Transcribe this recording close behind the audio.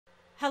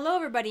Hello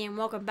everybody and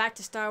welcome back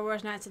to Star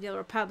Wars Knights of the Old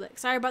Republic.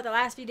 Sorry about the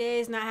last few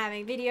days not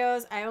having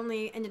videos. I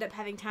only ended up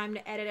having time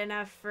to edit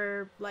enough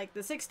for like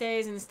the 6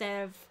 days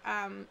instead of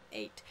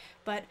 8.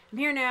 But I'm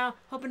here now,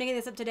 hoping to get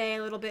this up today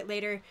a little bit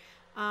later.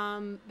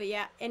 But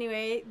yeah,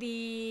 anyway,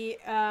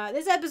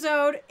 this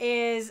episode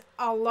is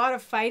a lot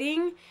of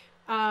fighting.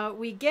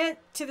 We get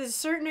to this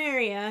certain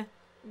area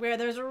where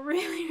there's a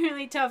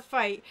really tough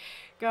fight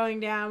going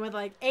down with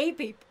like 8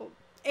 people.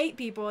 8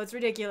 people, it's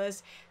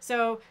ridiculous.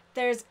 So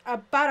there's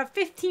about a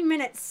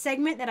 15-minute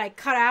segment that I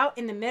cut out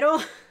in the middle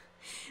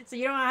so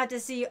you don't have to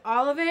see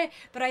all of it,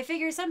 but I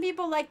figure some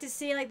people like to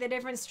see like the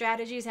different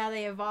strategies, how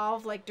they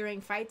evolve like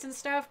during fights and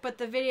stuff, but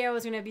the video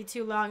was going to be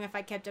too long if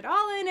I kept it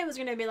all in. It was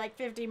going to be like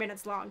 50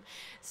 minutes long.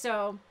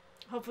 So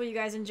hopefully you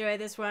guys enjoy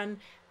this one.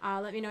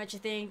 Let me know what you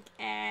think,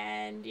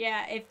 and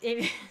yeah,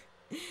 if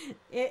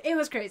it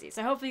was crazy,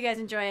 so hopefully you guys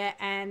enjoy it,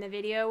 and the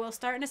video will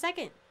start in a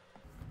second.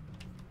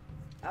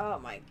 Oh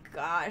my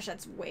gosh,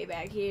 that's way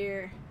back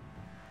here.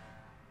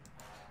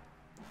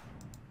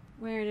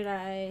 Where did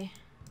I...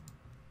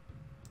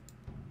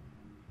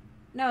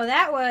 No,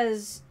 that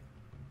was...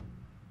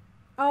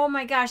 Oh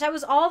my gosh, that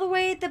was all the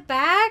way at the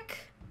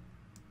back?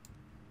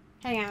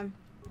 Hang on.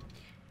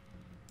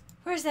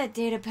 Where's that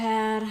data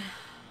pad?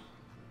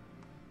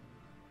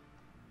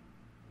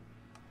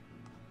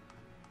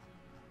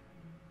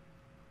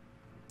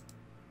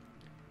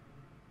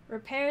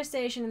 Repair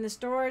station in the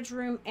storage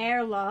room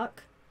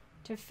airlock.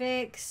 To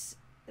fix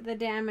the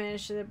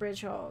damage to the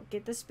bridge hull.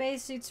 Get the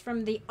spacesuits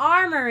from the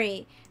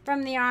armory.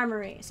 From the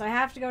armory. So I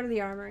have to go to the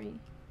armory.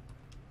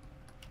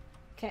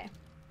 Okay.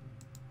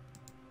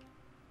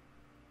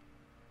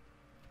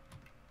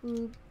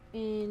 Oop,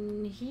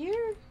 in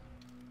here?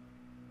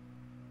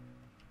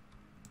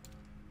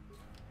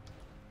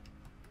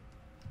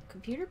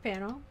 Computer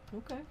panel.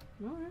 Okay.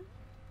 Alright.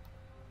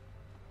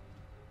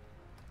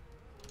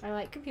 I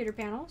like computer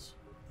panels.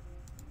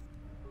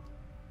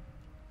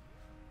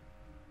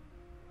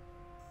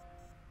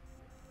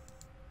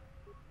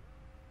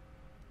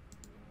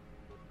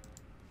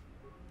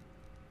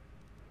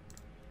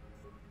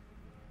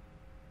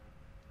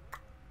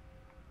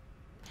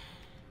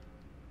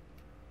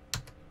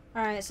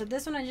 Alright, so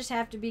this one I just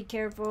have to be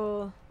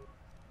careful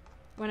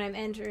when I'm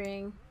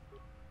entering.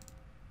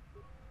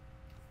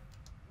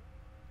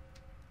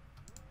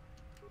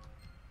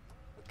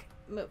 Okay,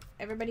 move.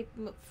 Everybody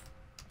move.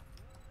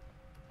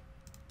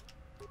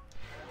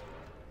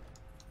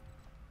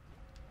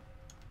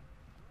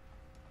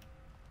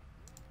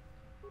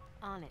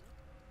 On it.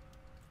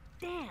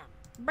 Damn!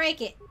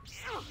 Break it!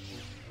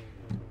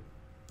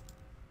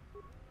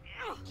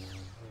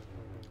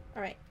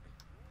 Alright.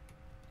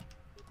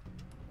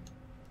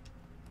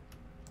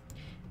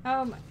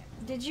 Oh my,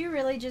 did you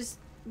really just,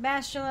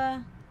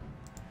 Bastila?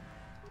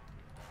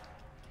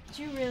 Did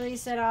you really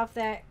set off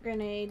that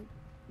grenade,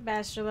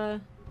 Bastila?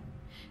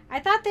 I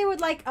thought they would,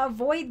 like,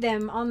 avoid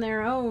them on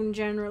their own,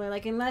 generally,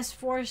 like, unless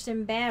forced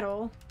in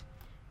battle.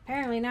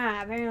 Apparently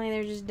not. Apparently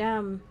they're just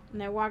dumb,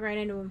 and they walk right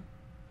into them.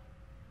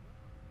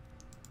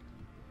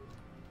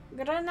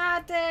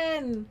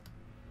 Granaten!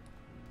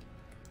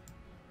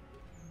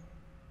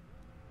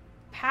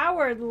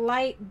 Powered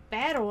light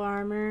battle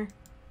armor.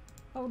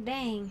 Oh,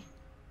 dang.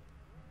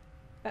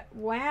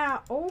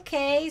 Wow,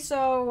 okay,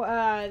 so,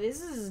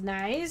 this is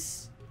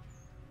nice.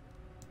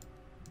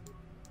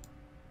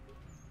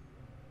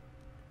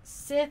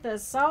 Sith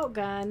assault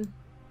gun.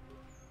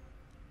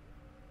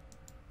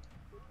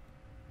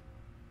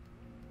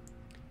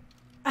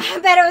 I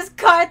bet it was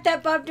Karth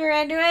that bumped her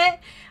into it.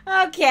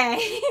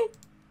 Okay.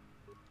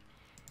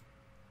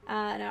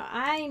 No,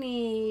 I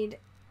need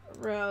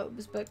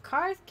robes, but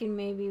Karth can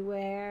maybe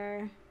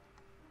wear...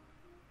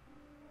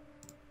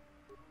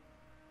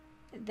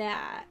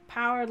 that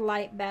powered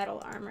light battle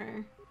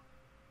armor,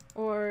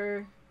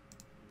 or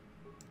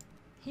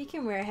he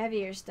can wear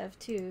heavier stuff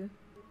too.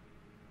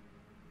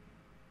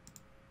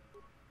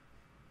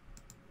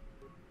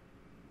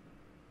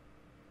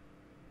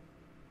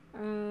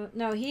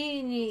 No,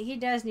 he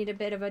does need a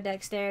bit of a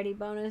dexterity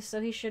bonus,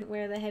 so he shouldn't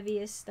wear the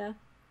heaviest stuff.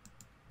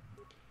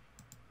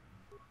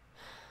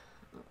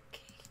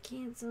 Okay,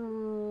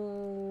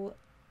 cancel.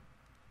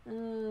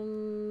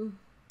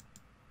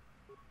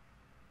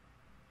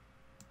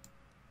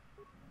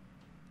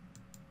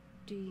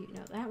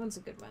 No, that one's a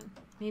good one.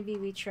 Maybe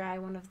we try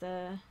one of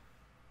the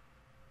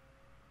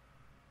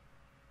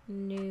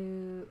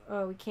new...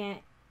 Oh, we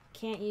can't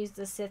use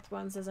the Sith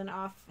ones as an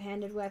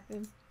off-handed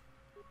weapon.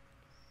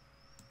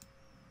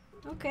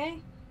 Okay.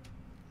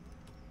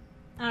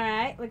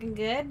 Alright, looking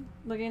good.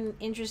 Looking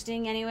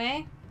interesting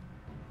anyway.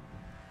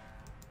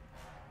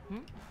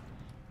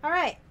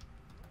 Alright.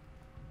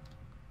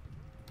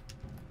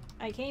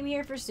 I came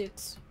here for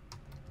suits.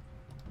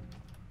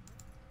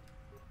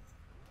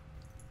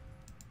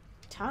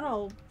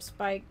 Tunnel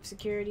spike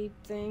security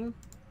thing.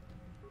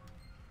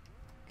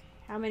 Okay,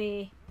 how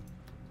many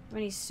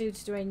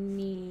suits do I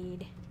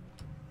need?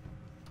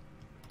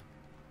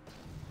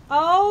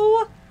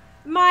 Oh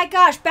my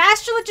gosh,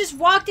 Bastila just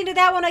walked into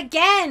that one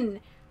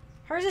again.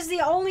 Hers is the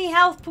only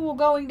health pool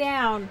going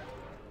down.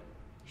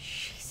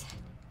 Shit.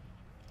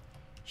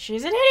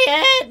 She's an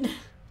idiot!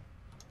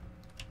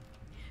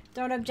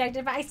 Don't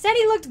objectify. I said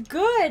he looked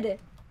good! It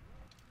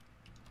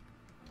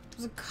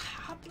was a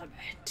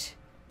compliment.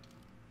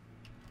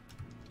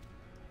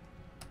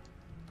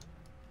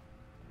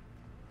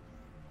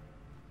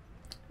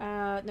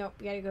 Nope.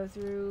 We gotta go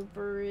through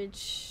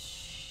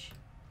bridge.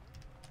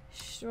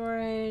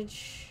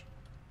 Storage.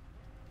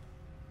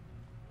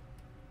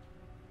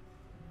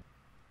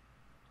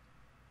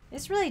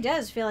 This really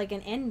does feel like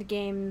an end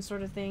game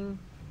sort of thing.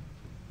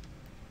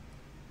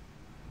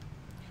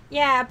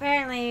 Yeah,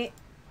 apparently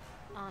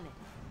On it.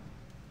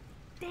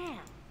 Damn.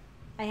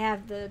 I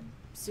have the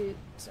suit,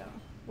 so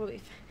we'll be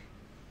fine.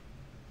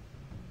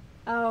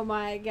 Oh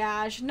my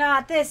gosh,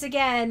 not this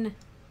again!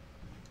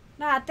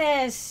 Not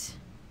this!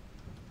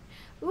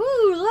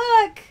 Ooh,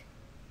 look!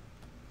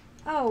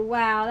 Oh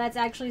wow, that's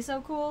actually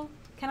so cool.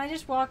 Can I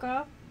just walk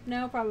off?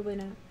 No, probably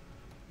not.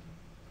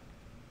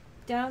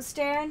 Don't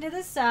stare into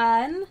the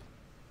sun.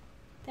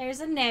 There's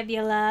a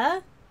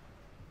nebula.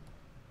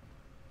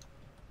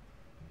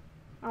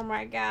 Oh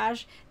my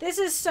gosh. This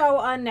is so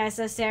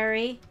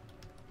unnecessary.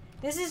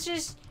 This is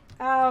just...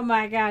 Oh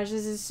my gosh,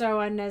 this is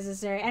so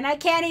unnecessary. And I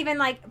can't even,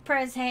 like,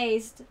 press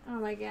haste. Oh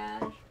my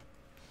gosh.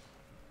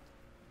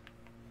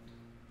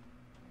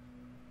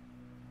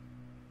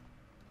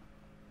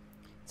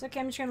 It's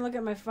okay, I'm just gonna look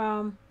at my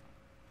phone.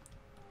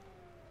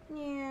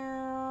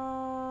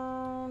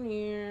 Meow,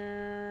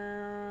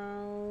 meow.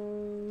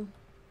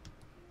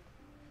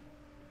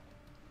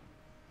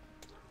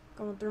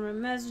 Going through my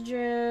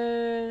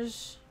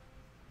messages.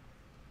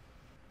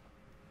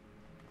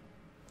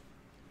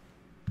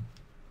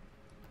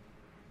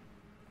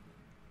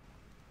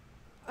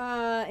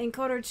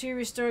 Encoder 2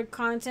 restored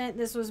content.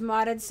 This was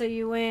modded so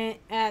you went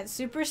at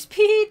super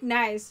speed.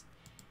 Nice.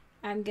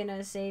 I'm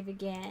gonna save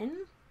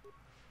again.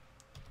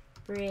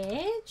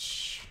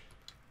 Bridge.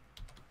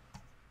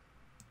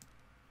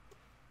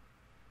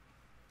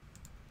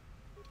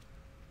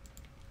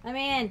 Let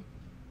me in.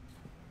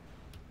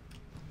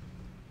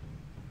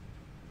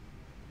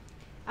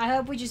 I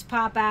hope we just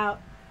pop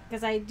out,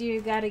 because I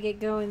do gotta get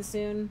going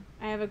soon.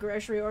 I have a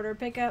grocery order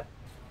pickup.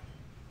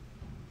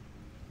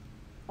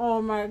 Oh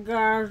my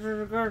gosh,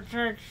 it's gonna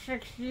take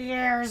 6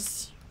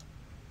 years.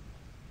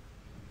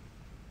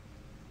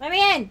 Let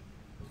me in!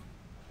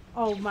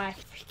 Oh my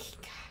freaking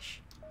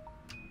gosh.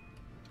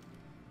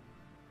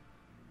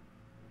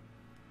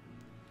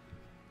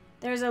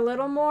 There's a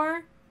little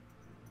more.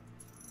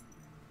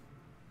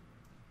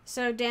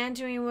 So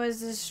Dantooine was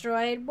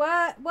destroyed.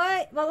 What?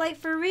 What? Well, like,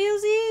 for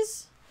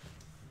realsies?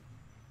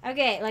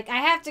 Okay, like, I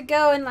have to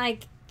go in,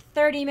 like,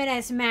 30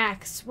 minutes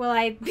max. Will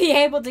I be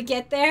able to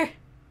get there?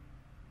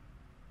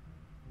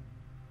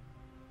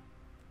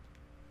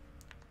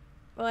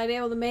 Will I be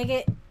able to make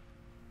it?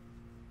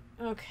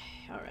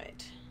 Okay,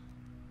 alright.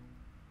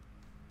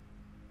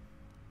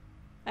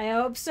 I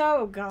hope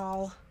so,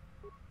 gall.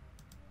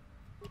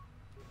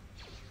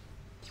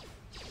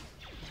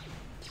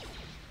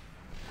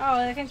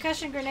 Oh, the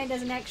concussion grenade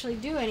doesn't actually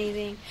do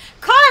anything.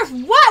 Karth!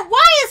 What?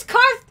 Why is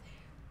Karth...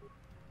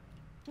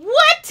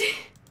 What?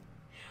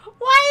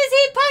 Why is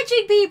he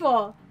punching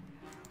people?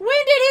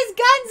 When did his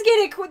guns get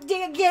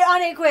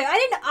unequipped? I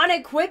didn't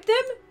unequip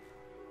them.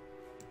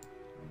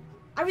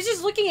 I was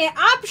just looking at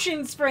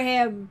options for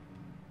him.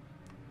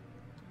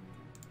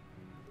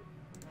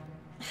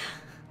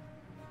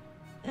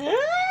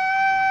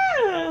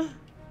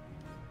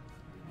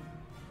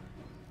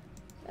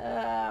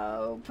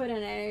 Oh, put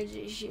an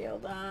energy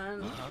shield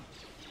on.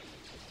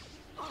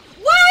 Why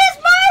is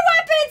my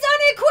weapons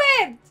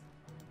unequipped?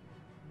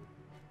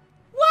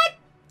 What?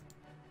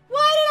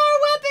 Why did our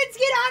weapons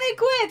get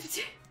unequipped?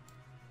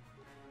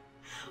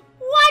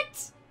 What?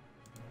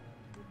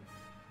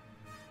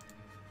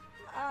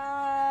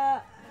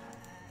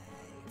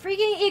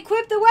 Freaking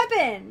equip the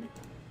weapon.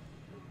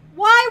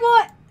 Why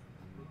what?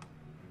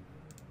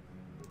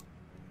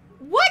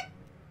 What?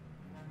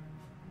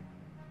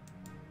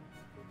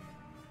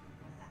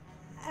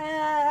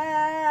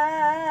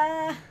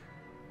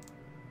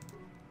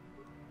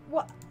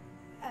 What?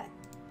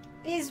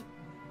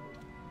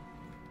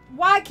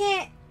 Why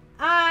can't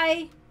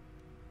I?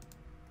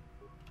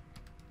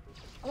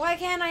 Why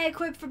can't I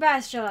equip for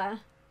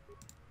Bastila?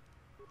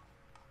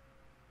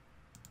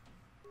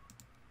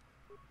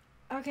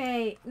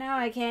 Okay, now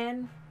I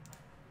can.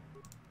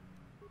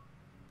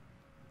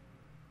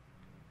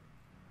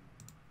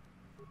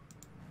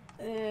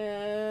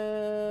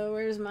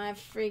 Where's my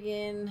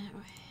friggin...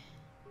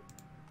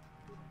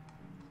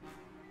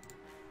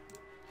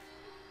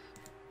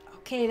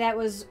 Okay, that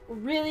was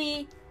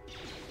really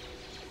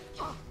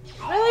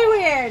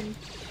weird.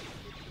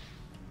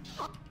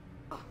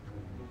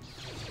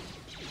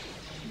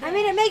 I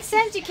mean, it makes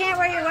sense you can't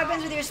wear your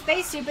weapons with your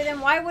spacesuit, but then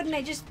why wouldn't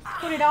I just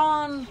put it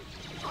on,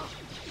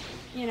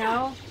 you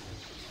know?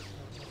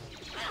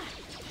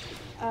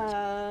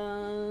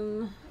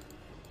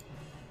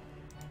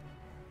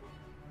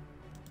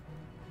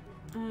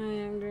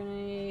 Ion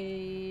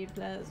grenade,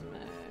 plasma,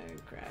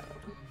 crap.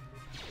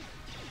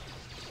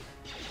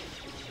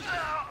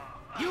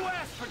 You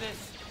asked for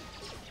this!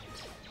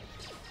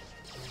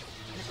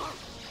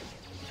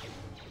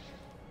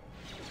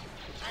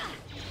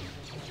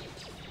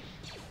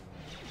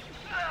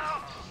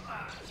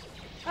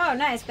 Oh,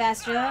 nice,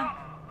 Bastila.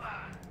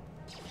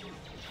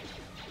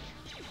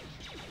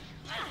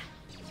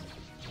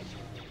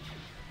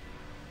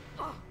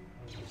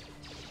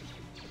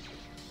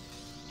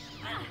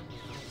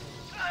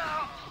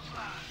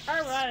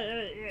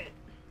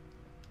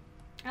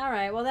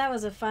 Alright, well that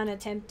was a fun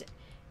attempt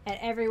at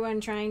everyone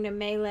trying to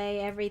melee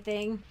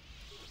everything.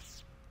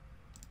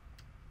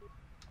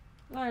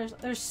 Well,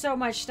 there's so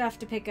much stuff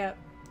to pick up.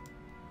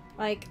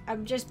 Like,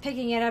 I'm just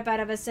picking it up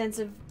out of a sense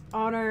of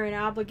honor and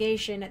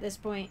obligation at this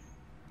point.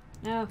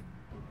 No.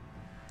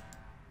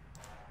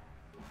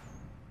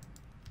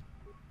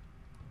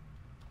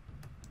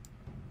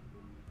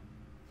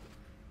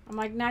 I'm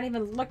like not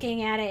even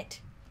looking at it.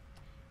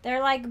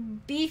 They're like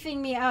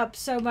beefing me up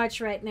so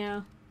much right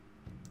now.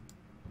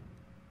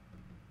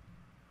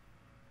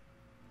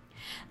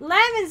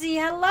 Lemonsy,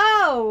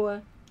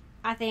 hello!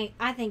 I think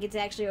it's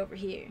actually over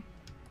here.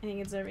 I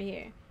think it's over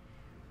here.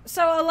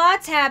 So a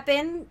lot's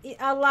happened.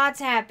 A lot's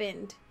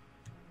happened.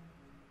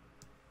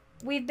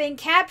 We've been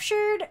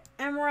captured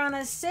and we're on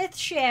a Sith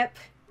ship.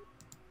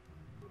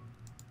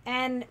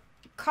 And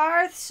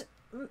Karth's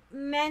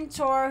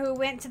mentor who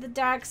went to the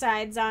dark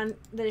side's on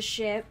this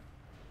ship.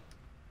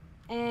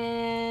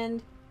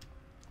 And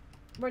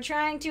we're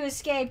trying to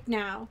escape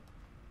now.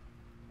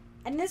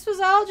 And this was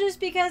all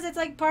just because it's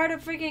like part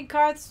of freaking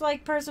Karth's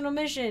like personal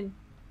mission.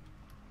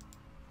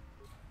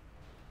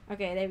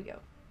 Okay, there we go.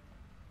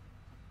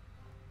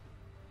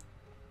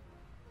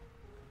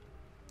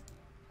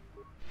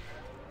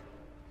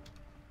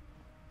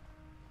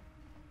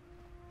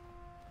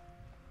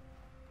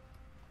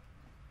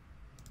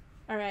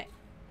 Alright.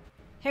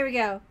 Here we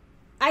go.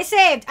 I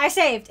saved! I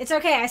saved! It's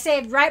okay, I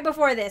saved right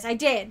before this. I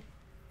did.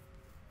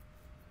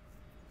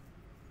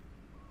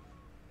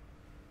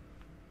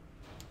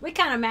 We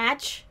kind of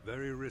match.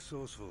 Very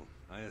resourceful.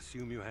 I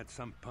assume you had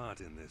some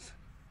part in this.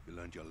 You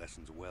learned your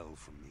lessons well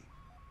from me.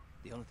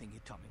 The only thing you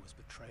taught me was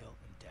betrayal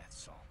and death,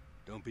 Saul.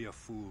 Don't be a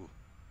fool.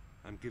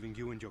 I'm giving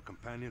you and your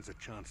companions a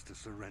chance to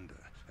surrender,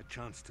 a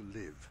chance to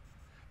live.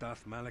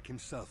 Darth Malak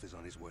himself is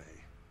on his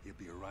way. He'll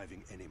be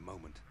arriving any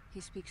moment. He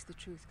speaks the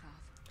truth,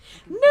 Karth.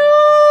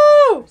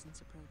 No!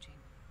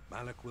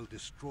 Malak will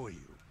destroy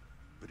you.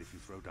 But if you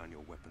throw down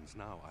your weapons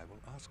now, I will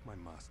ask my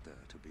master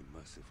to be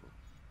merciful.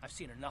 I've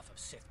seen enough of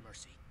Sith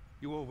mercy.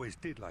 You always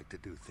did like to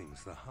do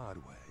things the hard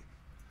way.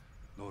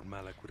 Lord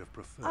Malak would have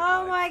preferred.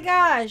 Oh my fingers,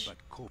 gosh.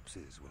 But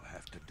corpses will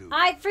have to do.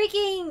 I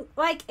freaking,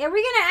 like, are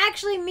we gonna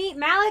actually meet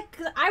Malak?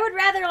 'Cause I would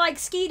rather, like,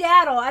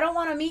 skedaddle. I don't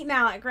want to meet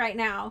Malak right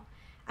now.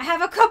 I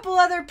have a couple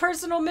other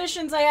personal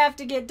missions I have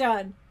to get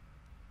done.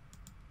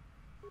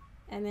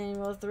 And then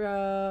we'll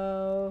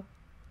throw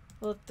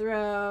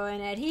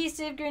an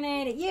adhesive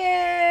grenade at you.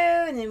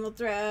 And then we'll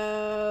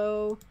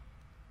throw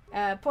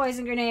a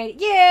poison grenade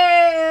at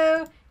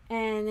you.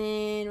 And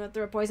then we'll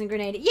throw a poison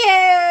grenade at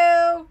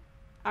you.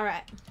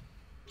 Alright.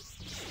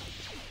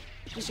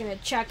 Just gonna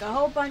chuck a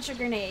whole bunch of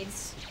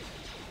grenades.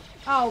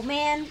 Oh,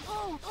 man.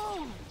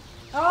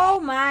 Oh,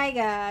 my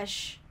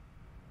gosh.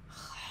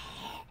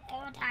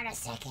 Hold on a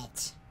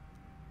second.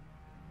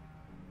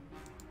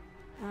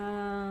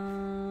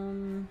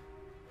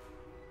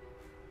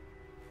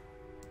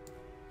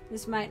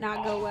 This might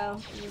not go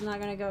well. This is not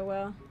gonna go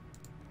well.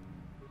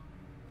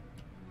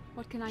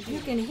 What can I do?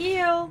 You can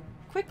heal.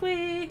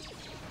 Quickly.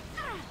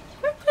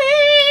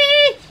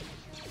 Quickly!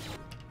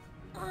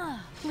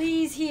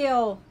 Please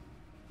heal.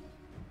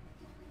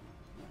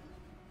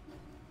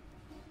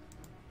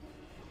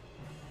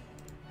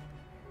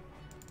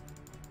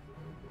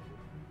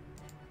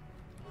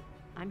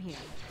 I'm here.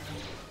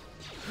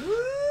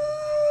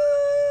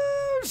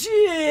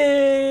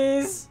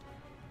 Jeez.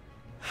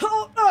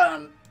 Hold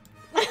on.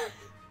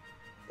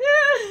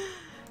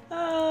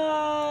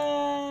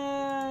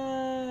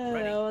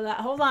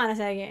 Hold on a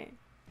second.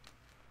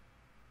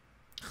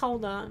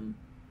 Hold on.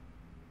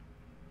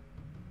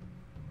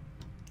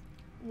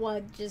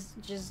 What?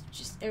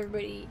 Just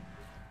everybody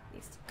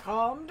needs to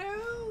calm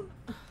down.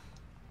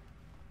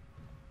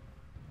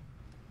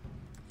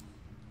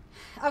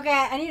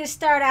 Okay, I need to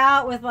start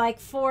out with like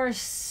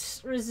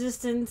force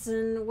resistance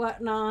and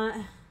whatnot.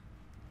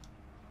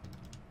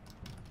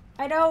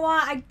 I don't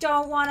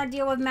want to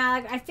deal with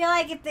Malak. I feel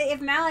like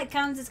if Malak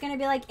comes, it's gonna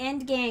be like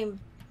endgame.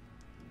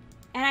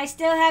 And I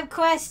still have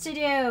quests to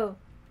do.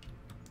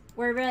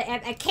 We're really,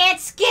 I can't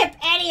skip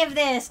any of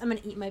this. I'm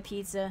gonna eat my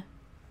pizza.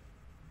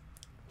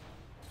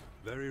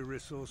 Very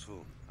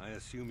resourceful. I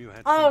assume you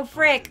had. Oh some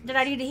frick! part in Did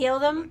I this. need to heal You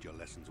them? learned your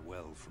lessons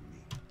well from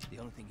me. The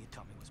only thing you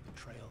taught me was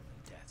betrayal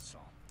and death,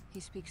 Saul. He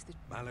speaks the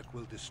Malak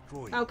will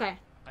destroy you. Okay.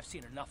 I've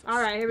seen enough of All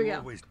right. Here we You go.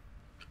 always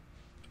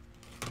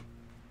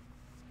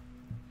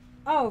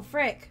Oh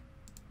frick!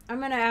 I'm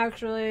gonna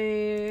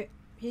actually.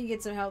 He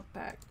gets a health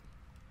pack.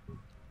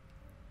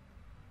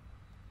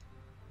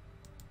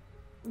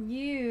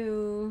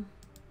 You.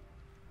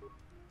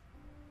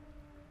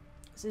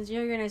 Since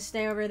you're gonna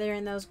stay over there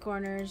in those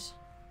corners.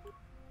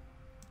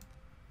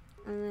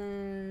 And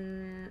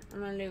then I'm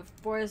gonna do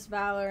Force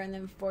Valor and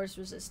then Force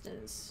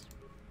Resistance.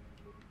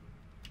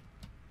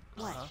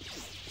 what?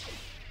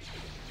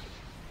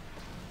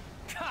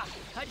 Ha!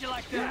 How'd you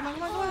like Come on, that?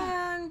 come on, come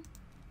on.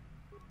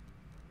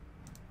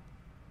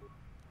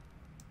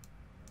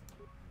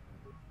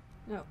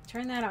 No,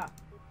 turn that off.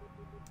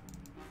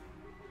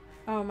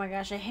 Oh my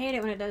gosh, I hate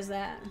it when it does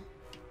that.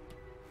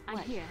 I'm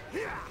here.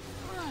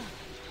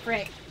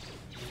 Frick.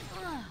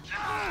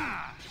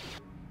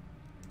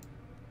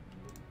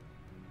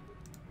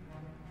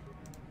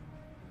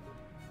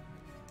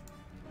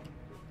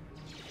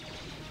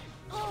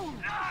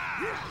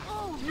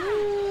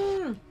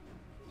 Mm.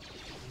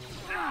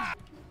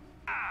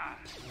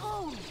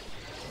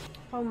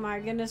 Oh my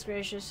goodness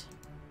gracious.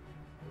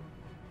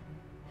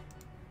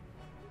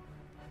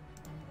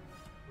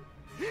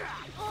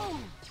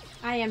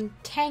 I am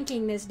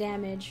tanking this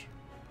damage.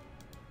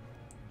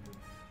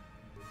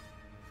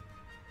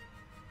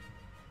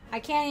 I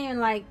can't even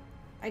like,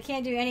 I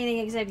can't do anything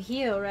except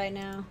heal right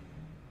now.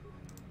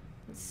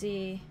 Let's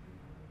see.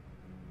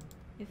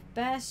 If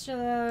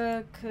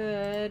Bastila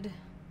could...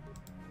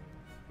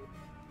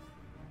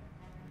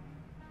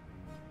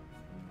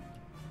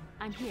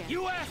 I'm here.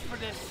 You asked for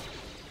this.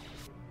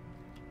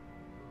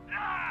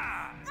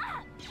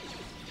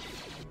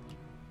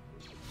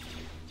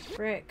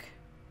 Frick.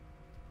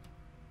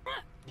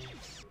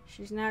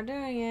 She's not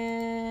doing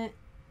it.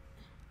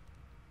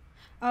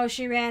 Oh,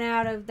 she ran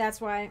out of... That's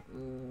why.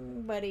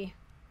 Buddy.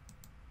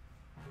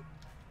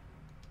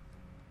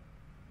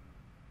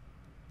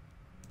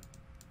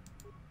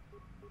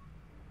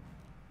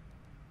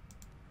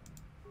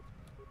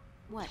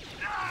 What?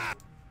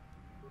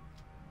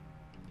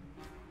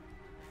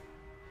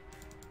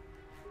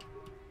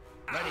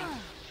 Ready?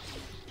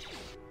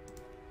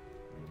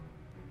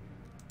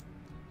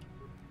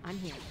 I'm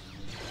here.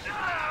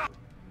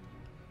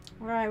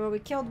 Alright, well we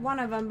killed one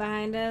of them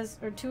behind us.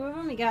 Or two of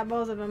them? We got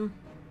both of them.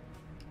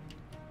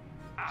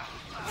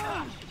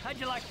 How'd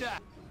you like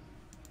that?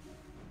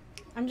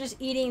 I'm just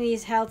eating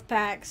these health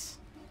packs.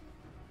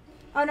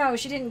 Oh no,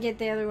 she didn't get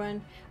the other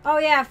one. Oh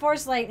yeah,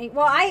 force lightning.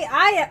 Well,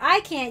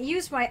 I can't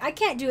use my... I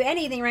can't do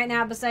anything right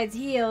now besides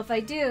heal. If I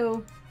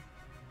do...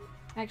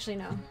 Actually,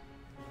 no.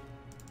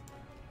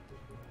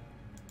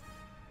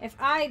 If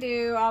I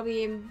do, I'll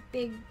be in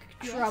big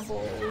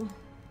trouble.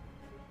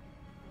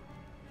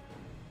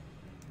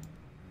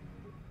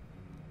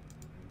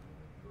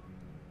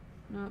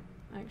 Nope.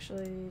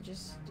 Actually,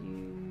 just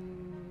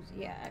use...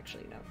 Yeah,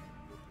 actually, no.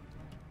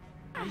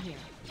 I'm here.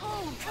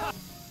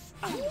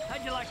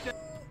 How'd you like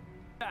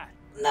that?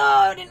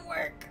 No, it didn't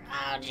work.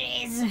 Oh,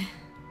 jeez.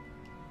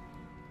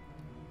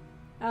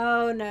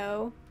 Oh,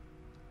 no.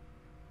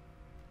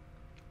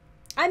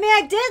 I mean,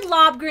 I did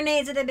lob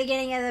grenades at the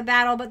beginning of the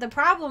battle, but the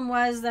problem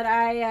was that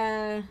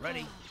I,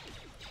 Ready?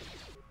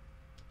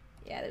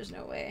 Yeah, there's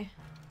no way.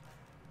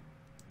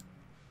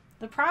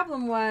 The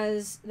problem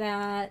was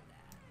that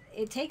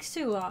it takes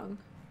too long.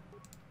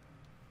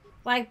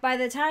 Like, by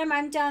the time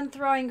I'm done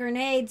throwing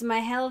grenades, my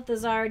health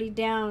is already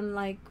down,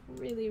 like,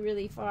 really,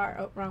 really far.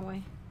 Oh, wrong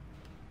way.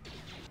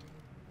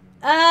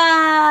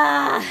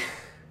 Ah!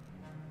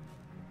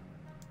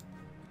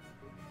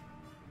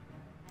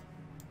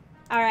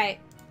 Alright.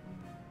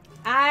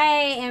 I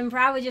am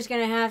probably just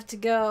gonna have to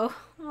go.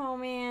 Oh,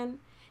 man.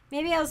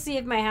 Maybe I'll see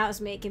if my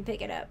housemate can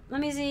pick it up.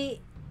 Let me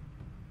see.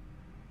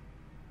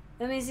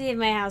 Let me see if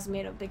my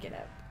housemate will pick it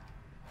up.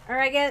 Or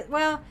I guess,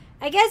 well,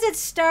 I guess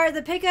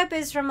the pickup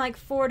is from like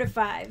 4 to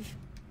 5.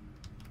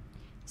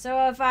 So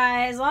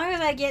as long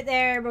as I get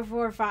there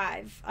before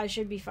 5, I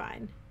should be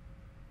fine.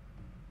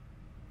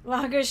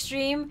 Longer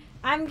stream.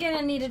 I'm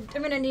gonna need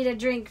a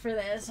drink for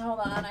this. Hold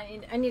on,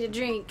 I need a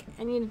drink.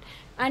 I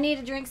need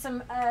to drink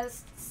some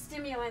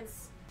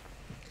stimulants.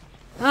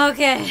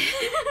 Okay.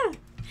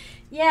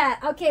 Yeah.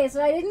 Okay.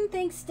 So I didn't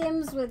think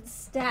stims would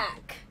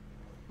stack,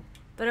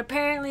 but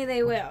apparently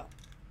they will.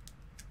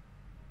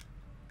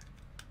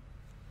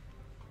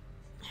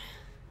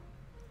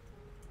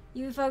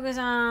 You focus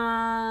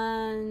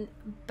on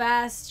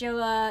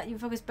Bastila. You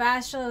focus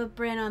Bastila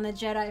Bryn on the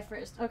Jedi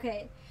first.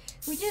 Okay.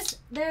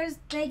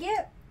 They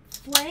get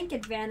flank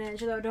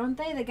advantage though, don't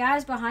they? The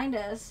guys behind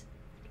us.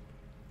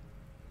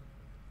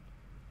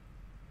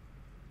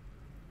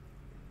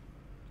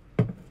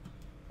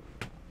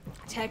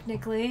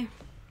 Technically.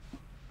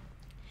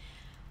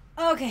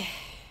 Okay.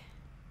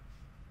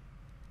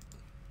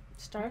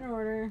 Start an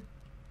order.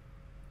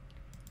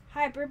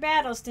 Hyper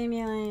battle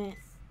stimulant.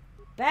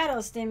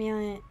 Battle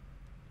stimulant.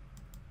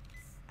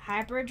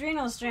 Hyper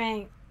adrenal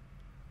strength.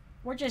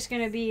 We're just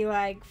gonna be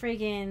like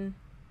freaking...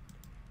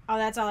 Oh,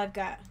 that's all I've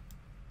got.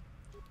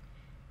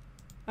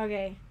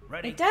 Okay.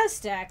 Ready? It does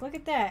stack. Look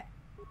at that.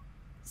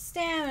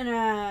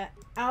 Stamina.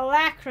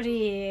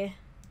 Alacrity.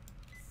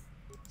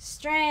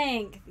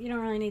 Strength. You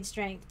don't really need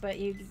strength, but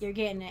you're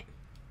getting it.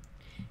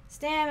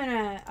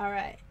 Stamina.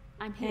 Alright.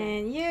 I'm here.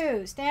 And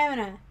you.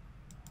 Stamina.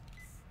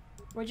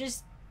 We're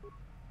just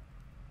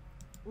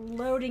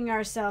loading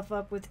ourselves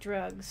up with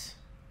drugs.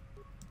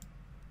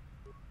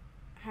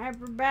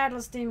 Hyper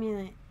battle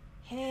stimulant.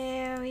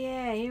 Hell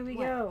yeah. Here we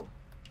go.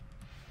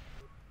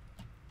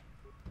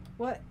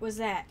 What was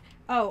that?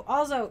 Oh,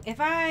 also, if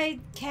I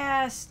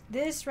cast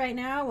this right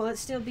now, will it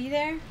still be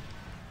there?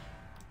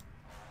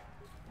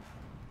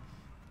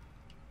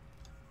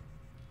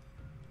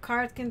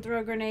 Karth can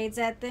throw grenades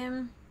at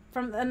them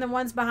and the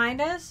ones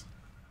behind us.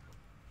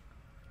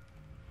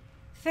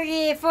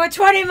 Figgy,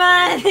 420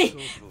 man!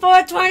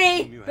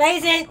 420!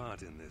 Raise it!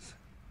 Part in this.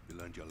 You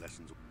learned your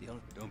lessons.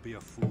 Don't be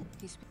a fool.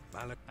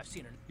 Malak, I've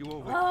seen her. you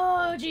always...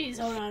 Oh, jeez,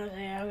 hold on a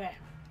second. Okay.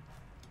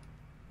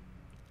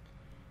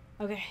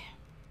 Okay.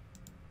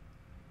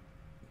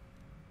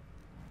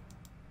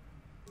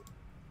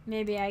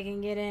 Maybe I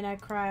can get in a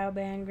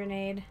cryoban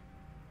grenade.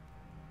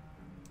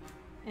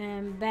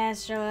 And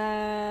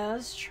Bastila,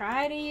 let's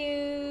try to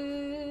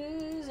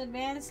use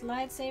advanced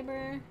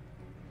lightsaber.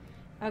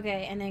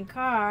 Okay, and then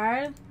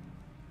Karth.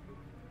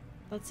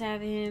 Let's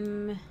have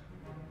him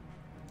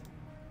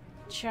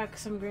chuck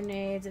some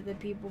grenades at the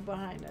people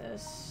behind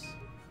us.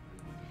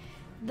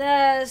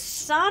 The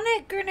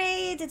sonic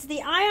grenades, it's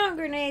the ion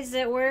grenades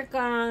that work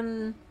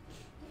on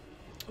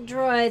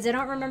droids. I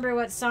don't remember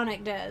what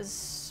sonic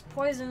does.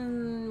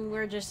 Poison,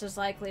 we're just as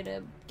likely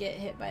to get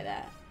hit by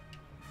that.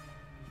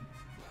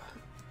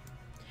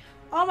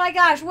 Oh my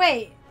gosh,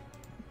 wait.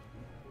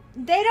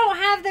 They don't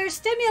have their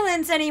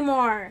stimulants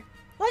anymore.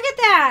 Look at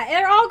that.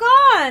 They're all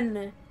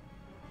gone.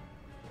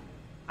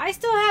 I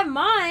still have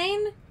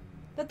mine,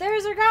 but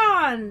theirs are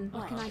gone.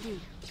 What can I do?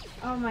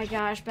 Oh my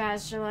gosh,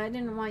 Bastila, I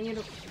didn't want you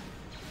to...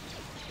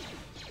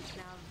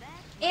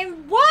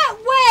 In what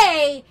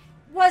way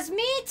was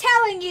me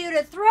telling you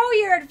to throw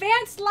your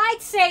advanced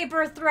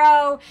lightsaber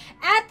throw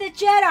at the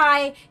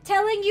Jedi,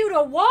 telling you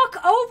to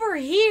walk over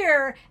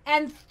here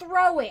and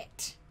throw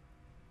it?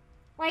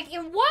 Like,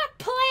 in what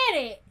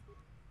planet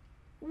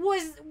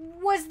was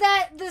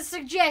that the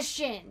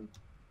suggestion?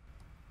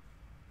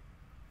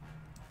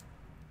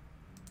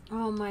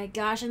 Oh my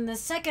gosh, and the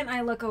second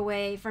I look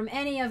away from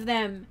any of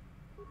them...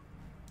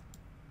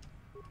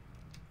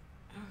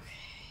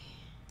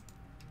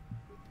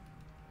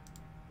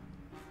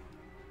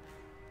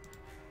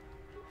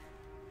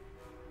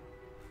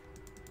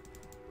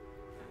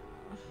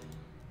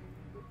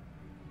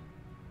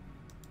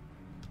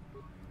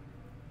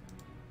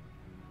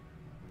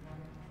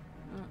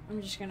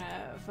 I'm just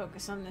gonna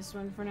focus on this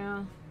one for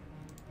now.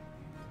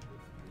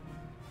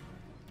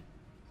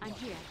 I'm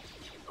here.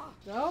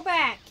 Go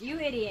back, you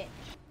idiot.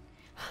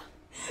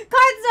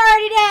 Karth's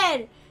already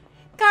dead!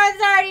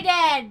 Karth's already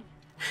dead!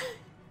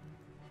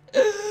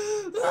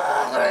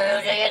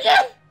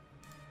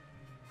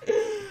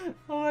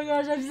 Oh my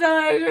gosh, I'm so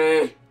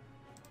angry!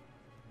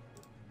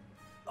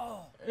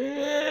 Oh. We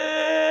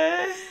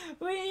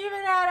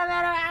even out of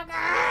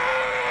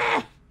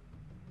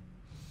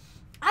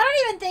I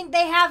don't even think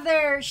they have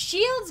their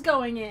shields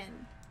going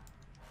in.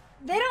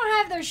 They don't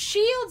have their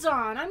shields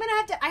on. I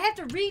have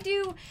to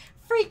redo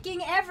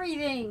freaking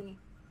everything.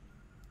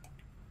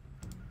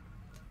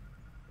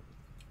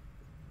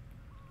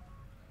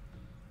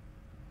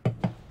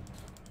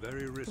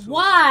 Very resourceful.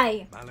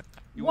 Why? Malak,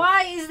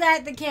 Why is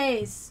that the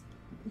case?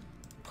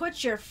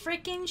 Put your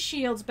freaking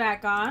shields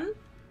back on.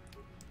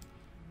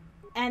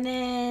 And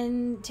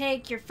then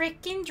take your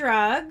freaking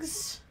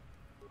drugs.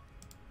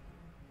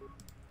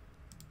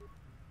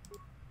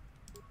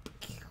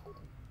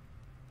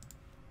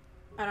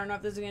 I don't know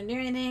if this is going to do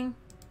anything.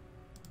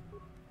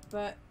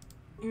 But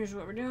here's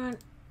what we're doing.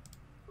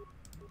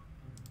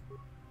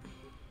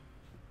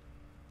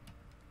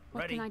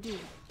 What Ready. can I do?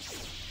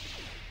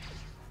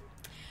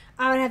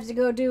 I would have to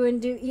go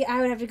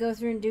I would have to go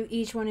through and do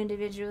each one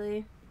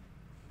individually.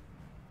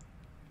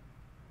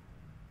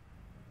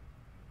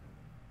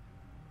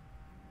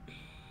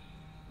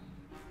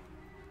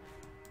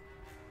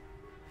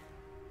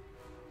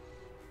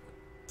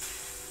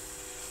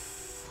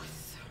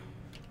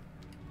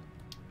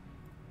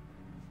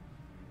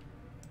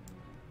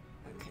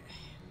 Okay.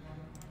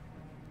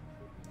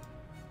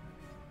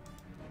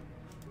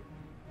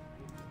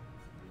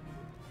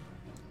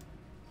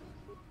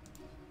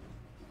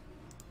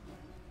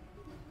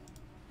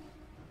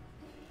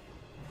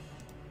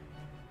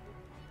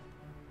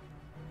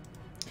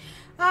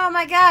 Oh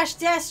my gosh,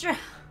 Destra.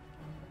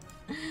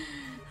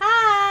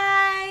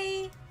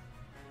 Hi.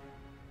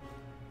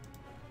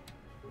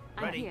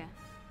 I'm Ready. here.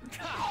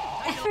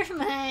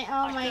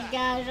 Oh my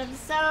gosh, I'm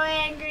so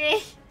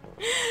angry.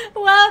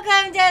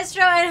 Welcome,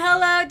 Destro, and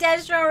hello,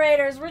 Destro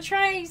Raiders. We're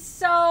trying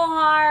so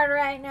hard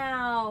right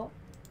now.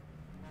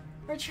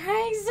 We're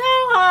trying so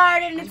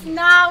hard, and it's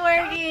not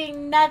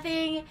working.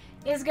 Nothing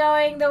is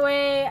going the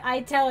way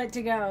I tell it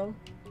to go.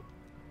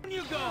 On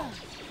you go.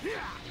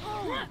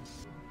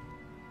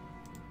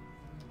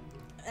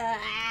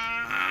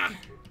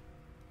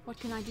 What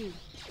can I do?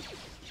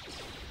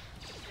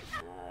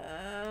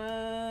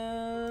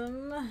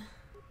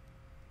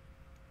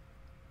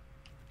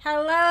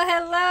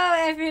 Hello,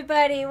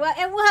 everybody.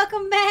 And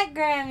welcome back,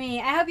 Grammy.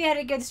 I hope you had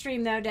a good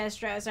stream, though,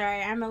 Destro. Sorry,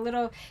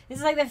 this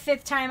is like the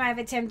 5th time I've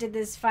attempted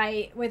this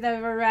fight with a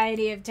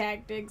variety of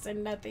tactics,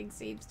 and nothing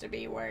seems to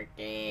be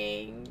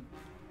working.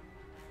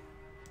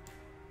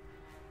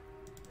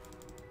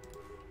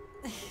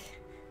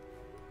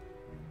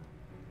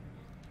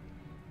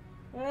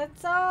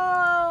 Let's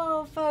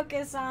all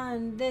focus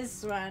on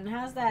this one.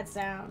 How's that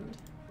sound?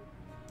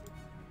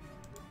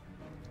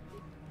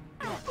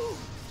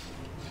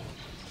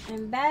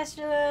 And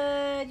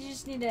Bastila, you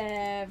just need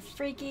to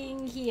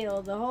freaking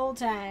heal the whole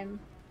time.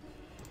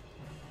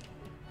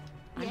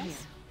 I'm here.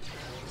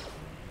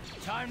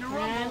 Time to Time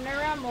rumble. to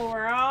rumble,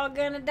 we're all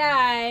gonna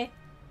die.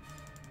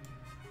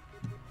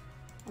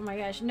 Oh my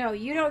gosh, no,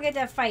 you don't get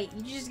to fight.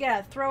 You just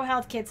gotta throw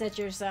health kits at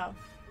yourself.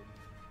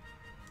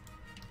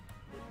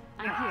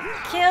 I'm here.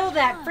 Kill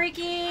that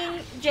freaking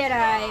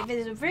Jedi. If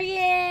it's a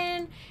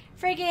freaking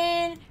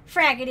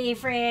frackety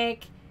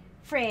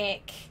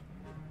frick.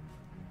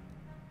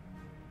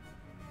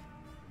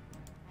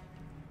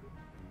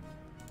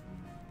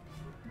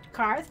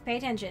 Karth, pay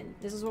attention.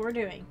 This is what we're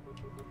doing.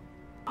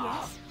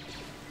 Yes.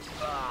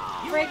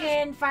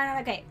 Freaking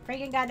final. Okay,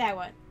 freaking got that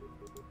one.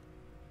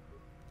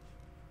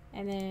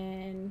 And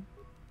then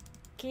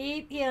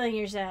keep healing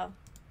yourself.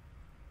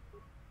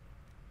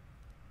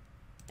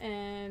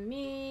 And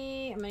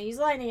me, I'm gonna use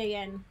lightning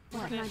again.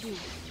 What can I do?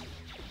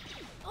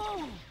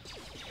 Oh,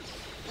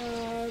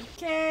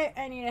 Okay,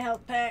 I need a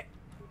health pack.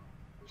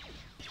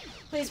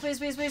 Please, please,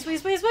 please, please,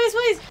 please, please, please,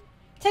 please!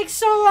 Takes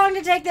so long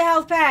to take the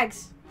health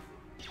packs.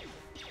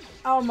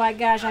 Oh my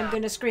gosh, I'm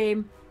gonna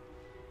scream.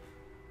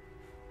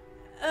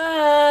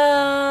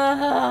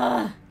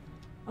 Oh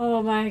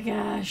my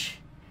gosh.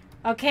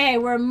 Okay,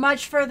 we're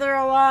much further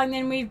along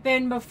than we've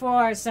been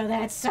before, so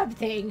that's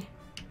something.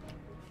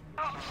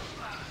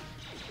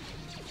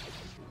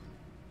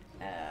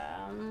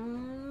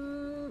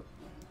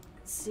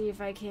 Let's see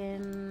if I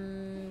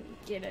can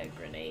get a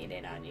grenade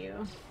in on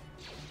you.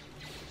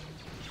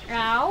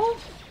 Ow.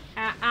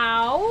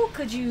 Ow.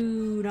 Could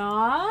you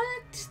not?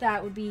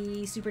 That would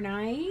be super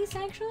nice,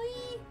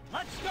 actually.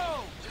 Let's go.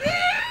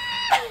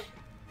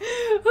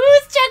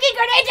 Who's chucking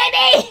grenades at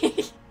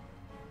me?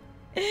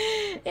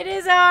 It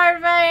is a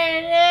hard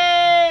fight.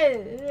 It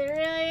is. It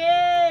really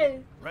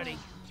is. Ready.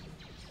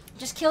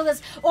 Just kill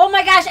this. Oh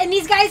my gosh, and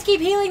these guys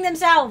keep healing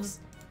themselves.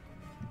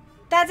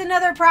 That's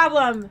another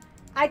problem.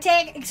 I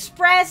take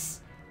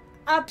express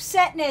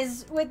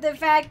upsetness with the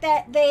fact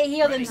that they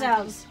heal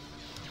themselves.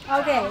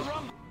 Okay.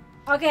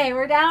 Okay,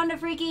 we're down to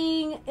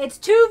freaking... It's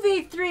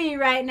 2v3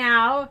 right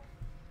now.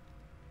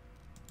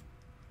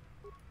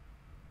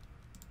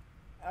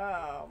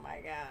 Oh my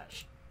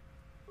gosh.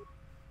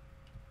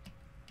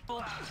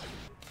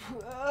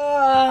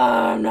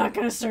 I'm not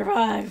gonna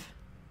survive.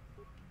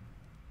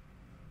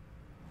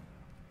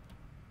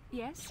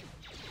 yes.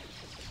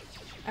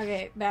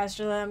 Okay,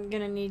 Bastila, I'm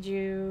gonna need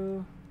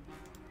you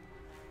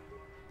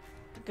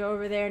to go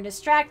over there and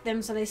distract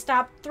them so they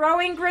stop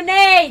throwing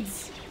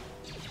grenades!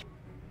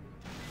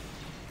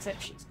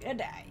 Except she's gonna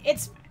die.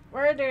 It's fine.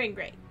 We're doing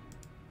great.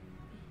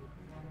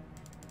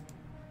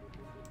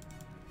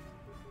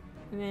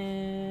 And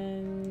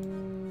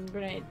then...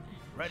 grenade.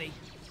 Ready.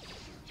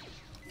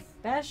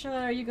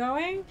 Bastila, are you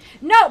going?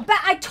 No, but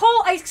I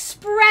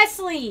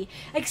expressly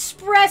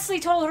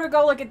told her to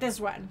go look at this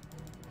one.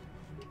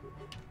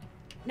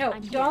 No,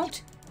 I'm here.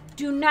 don't.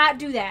 Do not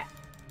do that.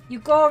 You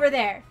go over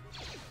there.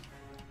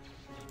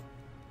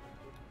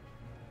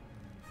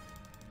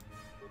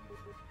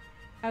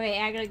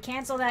 Okay, I'm gonna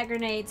cancel that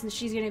grenade since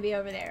she's gonna be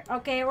over there.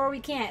 Okay, or we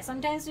can't.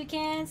 Sometimes we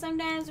can,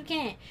 sometimes we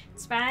can't.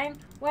 It's fine.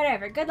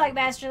 Whatever. Good luck,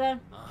 Bastila.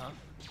 Uh-huh.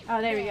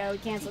 Oh, there we go. We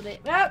canceled it.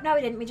 Oh, no,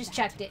 we didn't. We just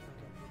chucked it.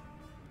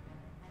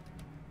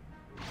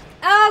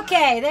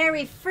 Okay, there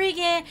we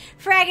freaking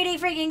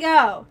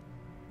go.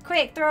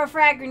 Quick, throw a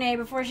frag grenade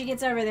before she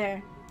gets over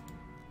there.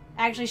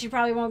 Actually, she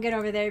probably won't get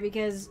over there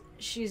because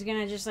she's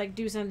gonna just, like,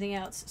 do something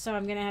else. So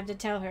I'm gonna have to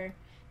tell her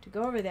to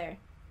go over there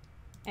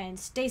and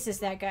stasis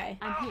that guy.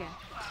 I'm here.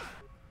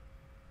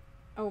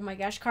 Oh my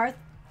gosh, Karth,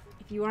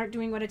 if you aren't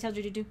doing what I told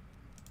you to do.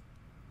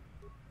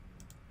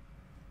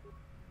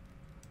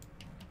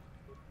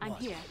 I'm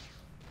here.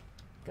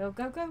 Go,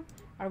 go, go.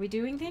 Are we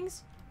doing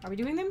things? Are we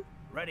doing them?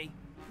 Ready.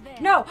 There.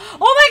 No! Oh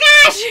my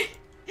gosh!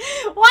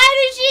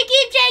 Why does she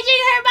keep changing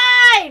her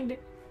mind?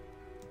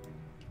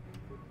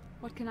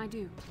 What can I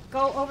do?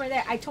 Go over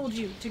there. I told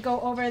you to go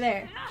over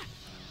there.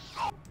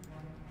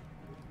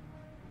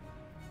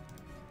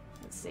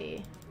 Let's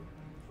see.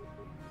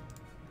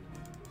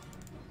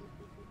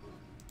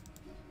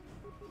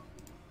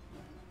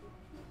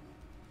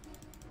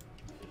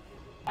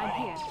 I'm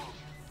here.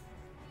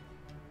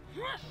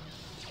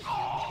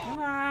 Come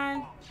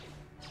on.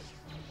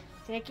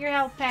 Take your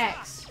health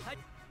packs.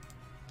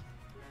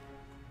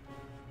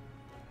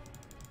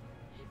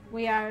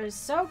 We are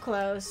so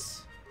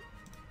close.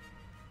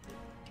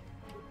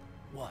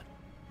 What?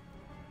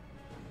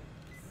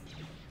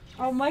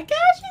 Oh my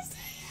gosh,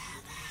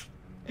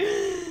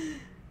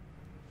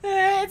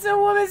 it's a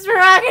woman's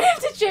prerogative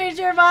to change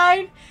her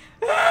mind.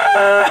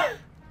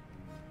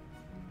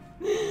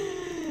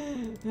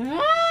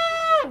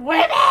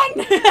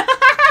 Women!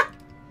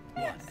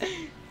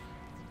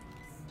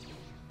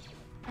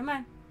 Come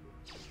on.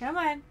 Come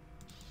on.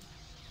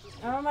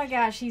 Oh my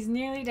gosh, he's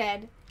nearly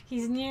dead.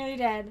 He's nearly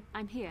dead.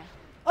 I'm here.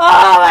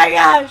 Oh my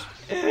gosh!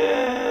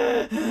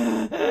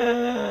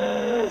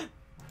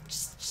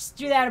 Just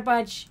do that a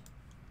bunch.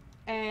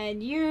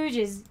 And you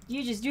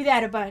just do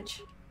that a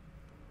bunch.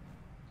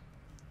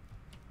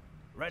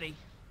 Ready.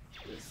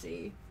 Let's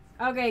see.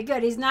 Okay,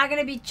 good. He's not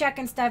gonna be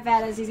chucking stuff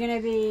at us. He's gonna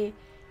be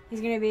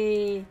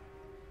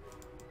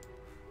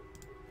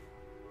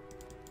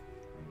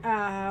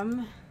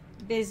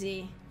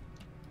busy.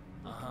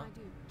 Uh-huh.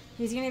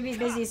 He's gonna be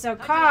busy, so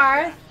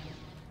Karth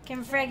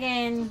can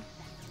friggin'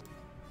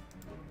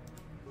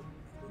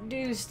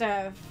 do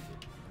stuff.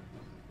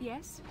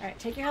 Yes? Alright,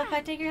 take your health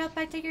pack, take your health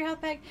pack, take your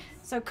health pack.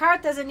 So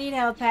Karth doesn't need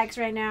health packs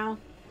right now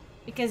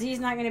because he's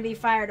not gonna be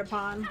fired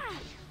upon.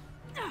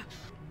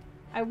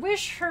 I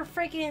wish her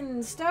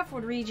freaking stuff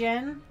would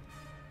regen.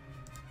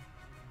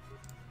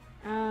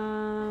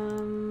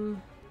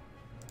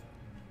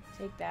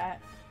 Take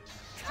that.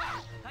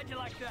 How'd you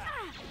like that?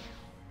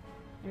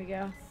 There we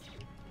go.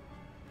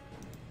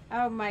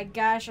 Oh my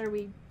gosh, are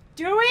we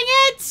doing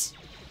it?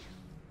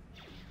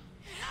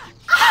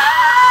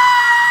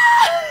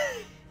 Ah!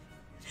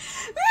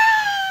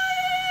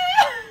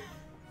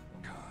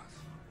 Karth.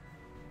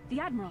 The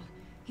Admiral.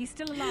 He's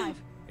still alive.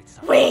 It's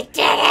We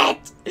did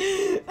it!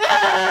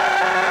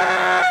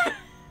 Ah!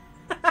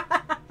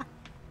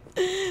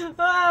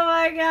 Oh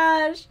my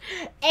gosh.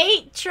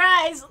 8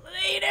 tries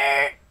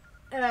later.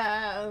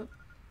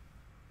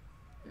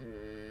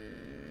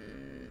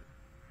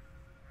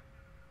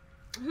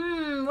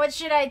 What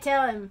should I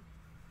tell him?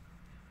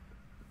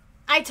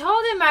 I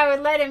told him I would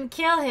let him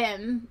kill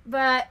him,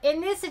 but in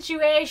this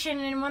situation,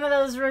 in one of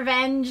those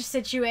revenge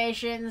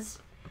situations,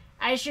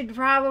 I should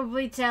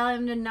probably tell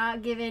him to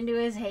not give in to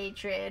his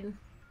hatred.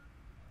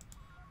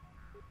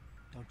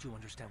 Don't you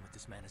understand what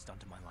this man has done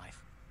to my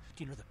life?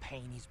 Do you know the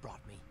pain he's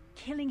brought me?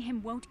 Killing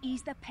him won't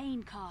ease the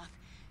pain, Karth.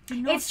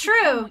 Do not It's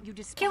become true. what you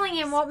despise. Killing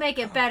him won't make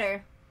it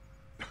better.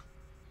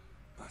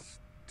 Must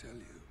tell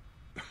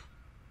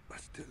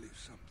you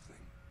something.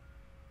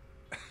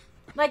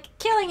 Like,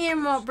 killing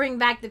him won't bring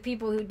back the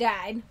people who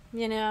died,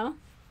 you know?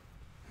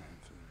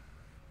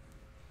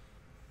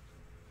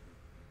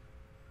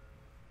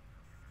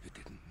 You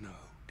didn't know,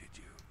 did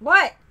you?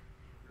 What?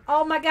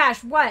 Oh my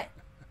gosh, what?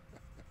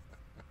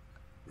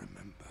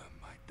 Remember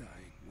my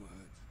dying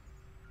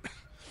words.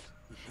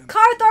 Remember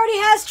Karth already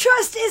has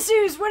trust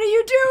issues. What are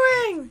you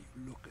doing?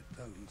 you look at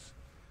those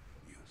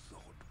you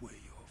thought were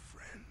your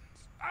friends.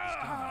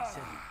 I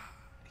said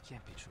it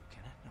can't be true,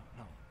 can it?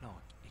 No,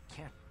 it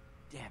can't.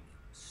 Damn you.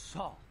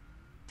 Saul.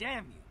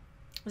 Damn you.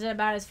 Was it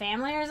about his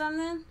family or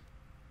something?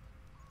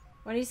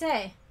 What did he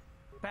say?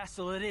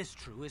 Bastel, it is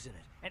true, isn't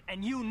it?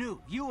 And you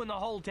knew. You and the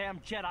whole damn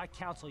Jedi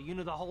Council, you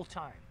knew the whole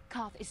time.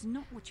 Karth is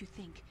not what you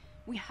think.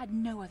 We had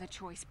no other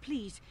choice.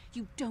 Please,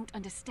 you don't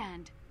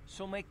understand.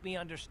 So make me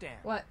understand.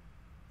 What?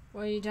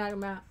 What are you talking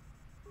about?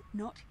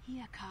 Not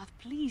here, Karth.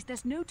 Please,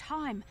 there's no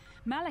time.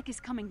 Malak is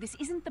coming. This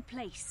isn't the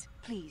place.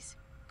 Please,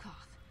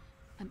 Karth.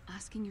 I'm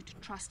asking you to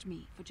trust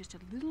me for just a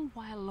little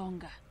while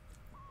longer.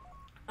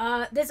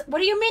 What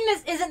do you mean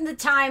this isn't the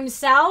time,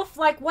 Self?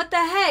 Like, what the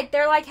heck?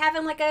 They're like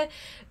having like a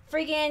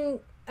freaking,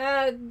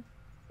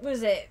 what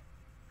is it?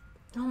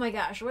 Oh my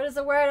gosh, what is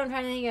the word I'm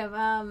trying to think of?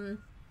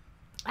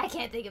 I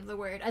can't think of the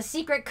word. A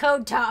secret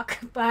code talk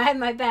behind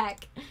my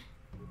back.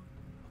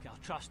 Okay, I'll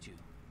trust you,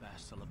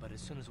 Bastila, but as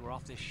soon as we're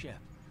off this ship,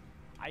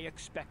 I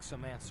expect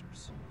some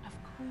answers. Of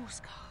course,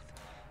 Karth.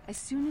 As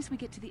soon as we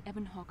get to the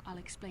Ebon Hawk, I'll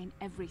explain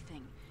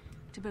everything.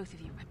 To both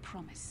of you, I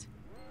promise.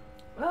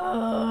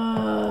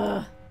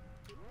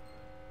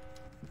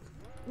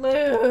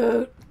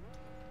 Loot.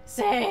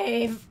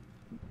 Save.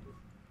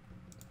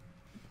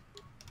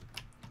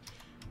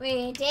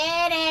 We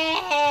did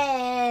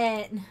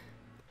it!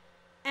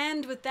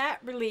 And with that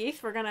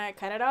relief, we're gonna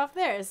cut it off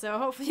there. So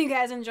hopefully you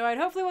guys enjoyed.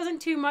 Hopefully it wasn't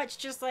too much,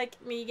 just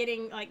like me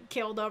getting like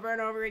killed over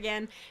and over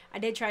again. I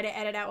did try to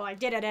edit out, well I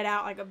did edit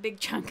out like a big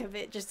chunk of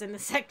it, just in the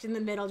section in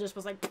the middle, just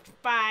was like,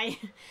 bye.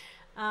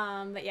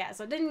 But yeah,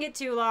 so it didn't get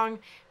too long.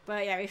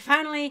 But yeah, we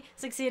finally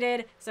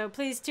succeeded. So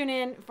please tune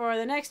in for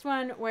the next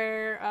one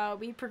where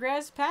we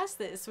progress past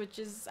this, which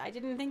is, I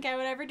didn't think I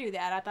would ever do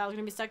that. I thought I was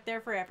going to be stuck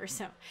there forever.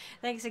 So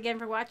thanks again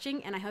for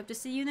watching, and I hope to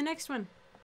see you in the next one.